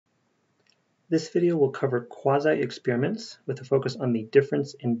This video will cover quasi-experiments with a focus on the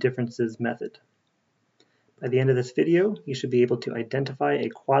difference in differences method. By the end of this video, you should be able to identify a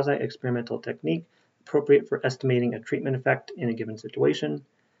quasi-experimental technique appropriate for estimating a treatment effect in a given situation,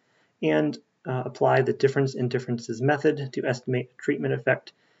 and apply the difference in differences method to estimate a treatment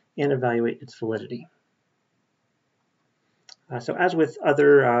effect and evaluate its validity. So as with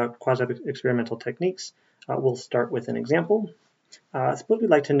other quasi-experimental techniques, we'll start with an example. Suppose we'd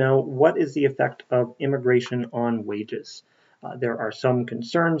like to know what is the effect of immigration on wages. There are some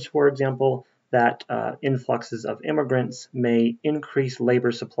concerns, for example, that influxes of immigrants may increase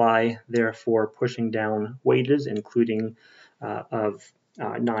labor supply, therefore pushing down wages, including of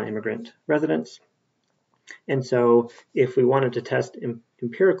non-immigrant residents. And so if we wanted to test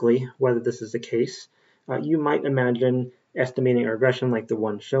empirically whether this is the case, you might imagine estimating a regression like the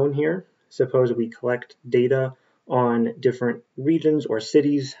one shown here. Suppose we collect data on different regions or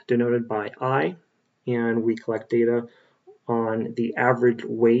cities denoted by I, and we collect data on the average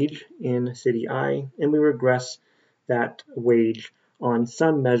wage in city I, and we regress that wage on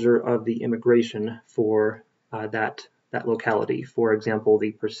some measure of the immigration for that locality. For example,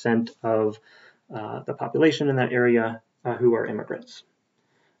 the percent of the population in that area who are immigrants.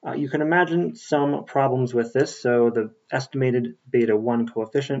 You can imagine some problems with this. So the estimated beta 1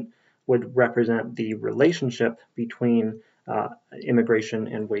 coefficient would represent the relationship between immigration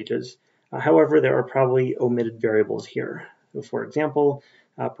and wages. However, there are probably omitted variables here. So for example,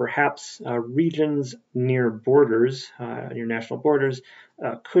 perhaps regions near borders, near national borders,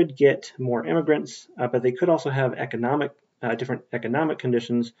 could get more immigrants, but they could also have different economic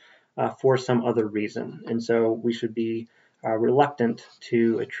conditions for some other reason. And so we should be reluctant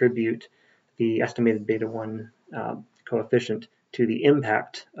to attribute the estimated beta 1 coefficient to the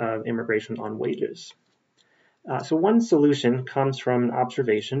impact of immigration on wages. So one solution comes from an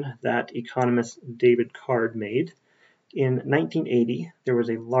observation that economist David Card made. In 1980, there was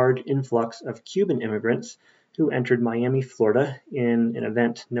a large influx of Cuban immigrants who entered Miami, Florida in an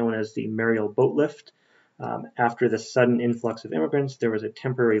event known as the Mariel Boat Lift. After the sudden influx of immigrants, there was a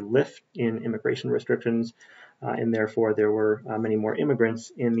temporary lift in immigration restrictions, and therefore there were many more immigrants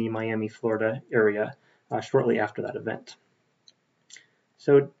in the Miami, Florida area shortly after that event.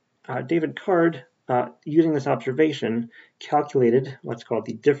 So David Card, using this observation, calculated what's called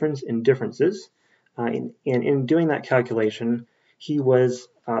the difference in differences. And in doing that calculation, he was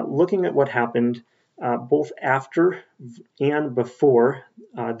looking at what happened both after and before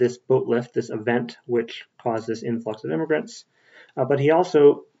this boat lift, this event which caused this influx of immigrants. But he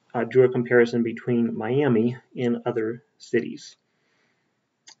also drew a comparison between Miami and other cities.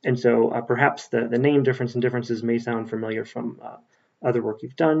 And so perhaps the name difference and differences may sound familiar from other work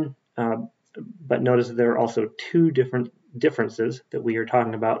you've done, but notice that there are also two different differences that we are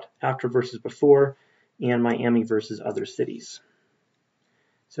talking about, after versus before, and Miami versus other cities.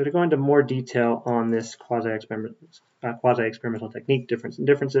 So to go into more detail on this quasi-experimental technique, difference and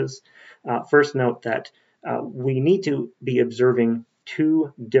differences, first note that we need to be observing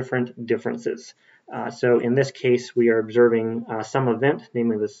two different differences. So in this case, we are observing some event,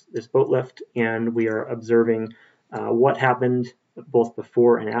 namely this boat lift, and we are observing what happened both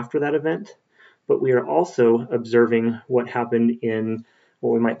before and after that event. But we are also observing what happened in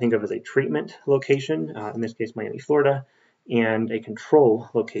what we might think of as a treatment location, in this case Miami, Florida, and a control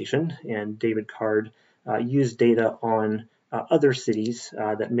location. And David Card used data on other cities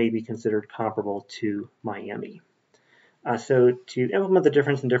that may be considered comparable to Miami. So to implement the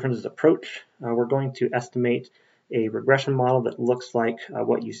difference and differences approach, we're going to estimate a regression model that looks like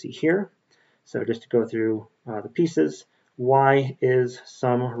what you see here. So just to go through the pieces, Y is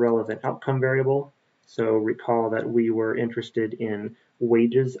some relevant outcome variable. So recall that we were interested in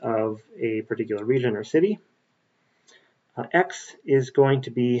wages of a particular region or city. X is going to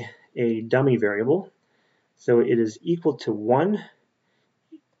be a dummy variable. So it is equal to 1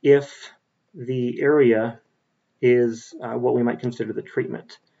 if the area is what we might consider the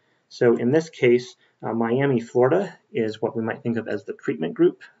treatment. So in this case, Miami, Florida is what we might think of as the treatment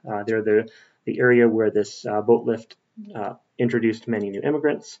group. They're the area where this boat lift introduced many new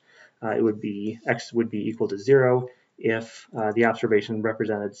immigrants. X would be equal to 0 if the observation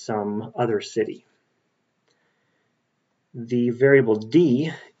represented some other city. The variable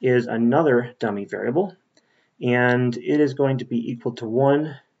D is another dummy variable, and it is going to be equal to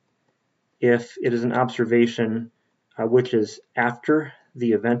 1 if it is an observation which is after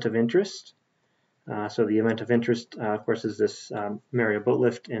the event of interest. So the event of interest, of course, is this Mariel Boat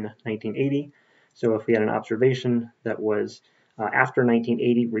Lift in 1980. So if we had an observation that was after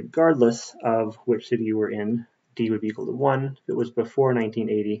 1980, regardless of which city you were in, D would be equal to 1. If it was before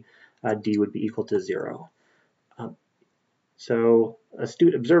 1980, D would be equal to 0. So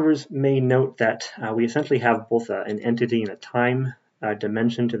astute observers may note that we essentially have both an entity and a time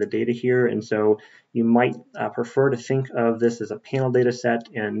dimension to the data here, and so you might prefer to think of this as a panel data set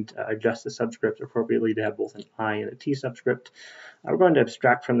and adjust the subscript appropriately to have both an I and a T subscript. We're going to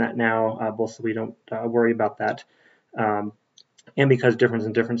abstract from that now, both so we don't worry about that, and because difference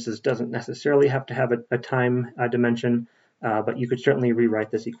in differences doesn't necessarily have to have a time dimension, but you could certainly rewrite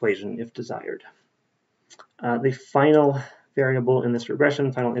this equation if desired. The final variable in this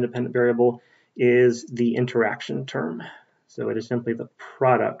regression, final independent variable, is the interaction term. So it is simply the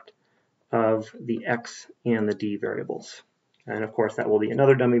product of the x and the d variables. And of course, that will be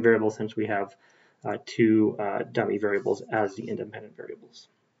another dummy variable since we have two dummy variables as the independent variables.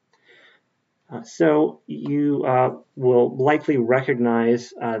 So you will likely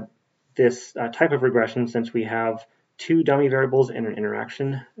recognize this type of regression since we have two dummy variables and an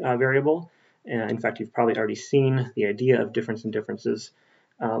interaction variable. In fact, you've probably already seen the idea of difference in differences.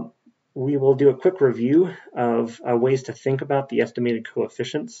 We will do a quick review of ways to think about the estimated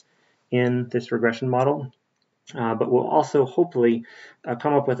coefficients in this regression model, but we'll also hopefully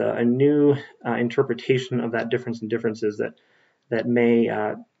come up with a new interpretation of that difference in differences that may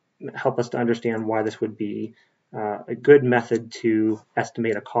help us to understand why this would be a good method to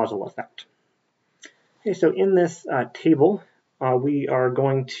estimate a causal effect. Okay, so in this table, we are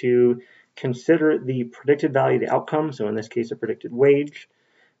going to consider the predicted value of the outcome, so in this case a predicted wage,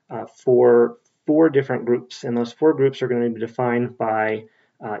 for 4 different groups, and those 4 groups are going to be defined by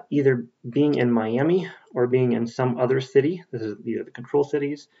either being in Miami or being in some other city. This is these are the control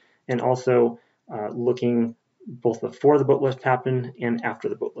cities, and also looking both before the boat lift happened and after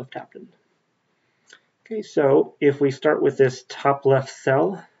the boat lift happened. Okay, so if we start with this top left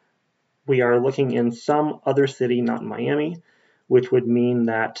cell, we are looking in some other city, not in Miami, which would mean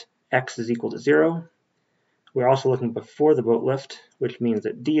that x is equal to 0. We're also looking before the boat lift, which means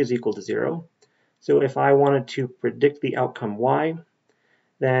that d is equal to 0. So if I wanted to predict the outcome y,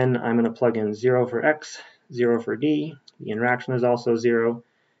 then I'm going to plug in 0 for x, 0 for d. The interaction is also 0.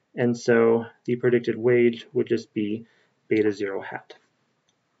 And so the predicted wage would just be beta 0 hat.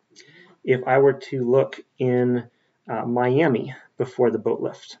 If I were to look in Miami before the boat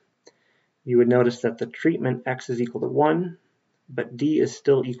lift, you would notice that the treatment x is equal to 1, but d is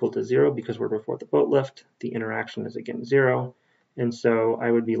still equal to 0 because we're before the boat lift. The interaction is again 0, and so I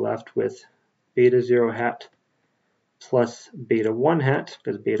would be left with beta 0 hat plus beta 1 hat,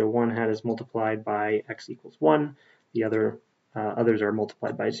 because beta 1 hat is multiplied by x equals 1. The others are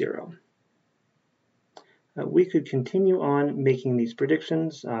multiplied by 0. We could continue on making these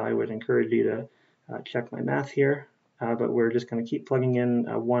predictions. I would encourage you to check my math here, but we're just going to keep plugging in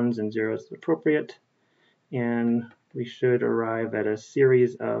 1s and 0s as appropriate, and we should arrive at a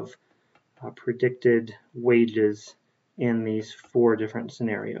series of predicted wages in these 4 different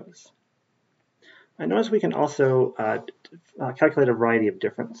scenarios. I notice we can also calculate a variety of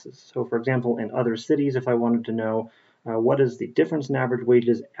differences. So for example, in other cities, if I wanted to know what is the difference in average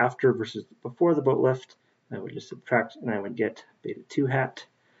wages after versus before the boat lift, I would just subtract and I would get beta 2 hat.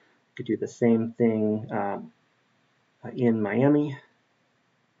 I could do the same thing in Miami.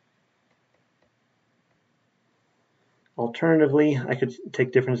 Alternatively, I could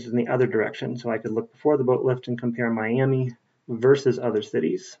take differences in the other direction. So I could look before the boat lift and compare Miami versus other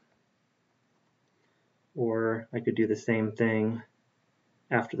cities. Or I could do the same thing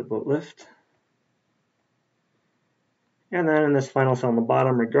after the boat lift. And then in this final cell on the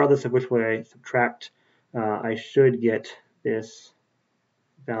bottom, regardless of which way I subtract, I should get this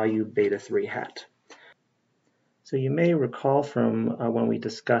value beta 3 hat. So you may recall from when we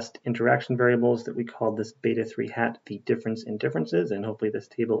discussed interaction variables that we called this beta 3 hat the difference in differences, and hopefully this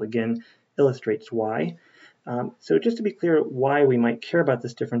table again illustrates why. So just to be clear why we might care about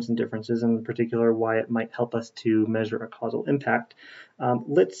this difference in differences, and in particular why it might help us to measure a causal impact,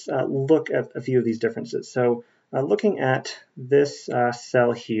 let's look at a few of these differences. So looking at this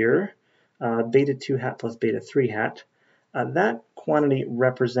cell here, beta 2 hat plus beta 3 hat, that quantity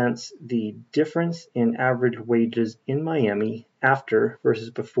represents the difference in average wages in Miami after versus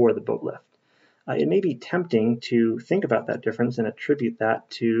before the boat lift. It may be tempting to think about that difference and attribute that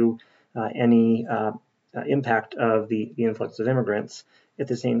to any impact of the influx of immigrants. At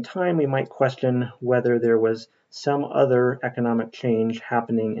the same time, we might question whether there was some other economic change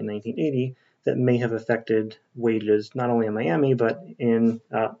happening in 1980 that may have affected wages not only in Miami, but in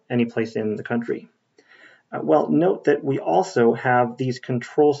any place in the country. Well, note that we also have these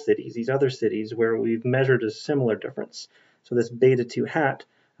control cities, these other cities where we've measured a similar difference. So this beta 2 hat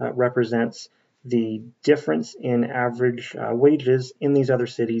represents the difference in average wages in these other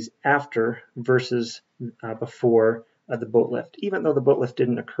cities after versus before the boat lift, even though the boat lift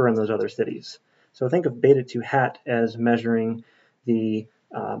didn't occur in those other cities. So think of beta 2 hat as measuring the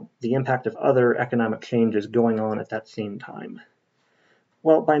impact of other economic changes going on at that same time.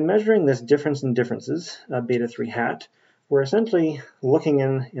 Well, by measuring this difference in differences, beta 3 hat, we're essentially looking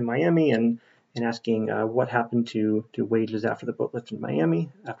in Miami and asking what happened to wages after the boat lift in Miami,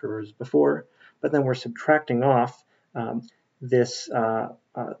 after versus before, but then we're subtracting off this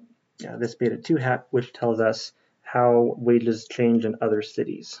beta 2 hat, which tells us how wages change in other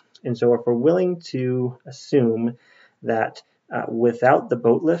cities. And so if we're willing to assume that without the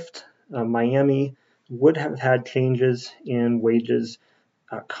boat lift, Miami would have had changes in wages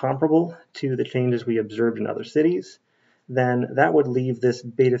comparable to the changes we observed in other cities, then that would leave this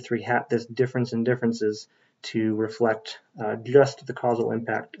beta 3 hat, this difference in differences, to reflect just the causal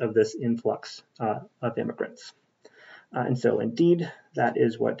impact of this influx of immigrants. And so indeed, that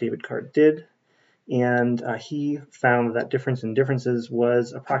is what David Card did. And he found that difference in differences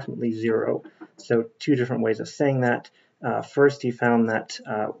was approximately 0. So two different ways of saying that. First, he found that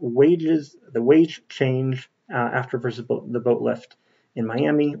the wage change after versus the boat lift in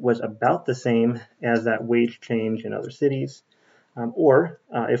Miami was about the same as that wage change in other cities. Or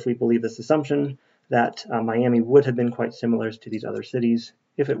if we believe this assumption, that Miami would have been quite similar to these other cities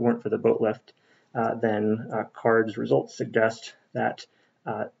if it weren't for the boat lift, then Card's results suggest that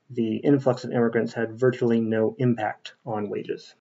the influx of immigrants had virtually no impact on wages.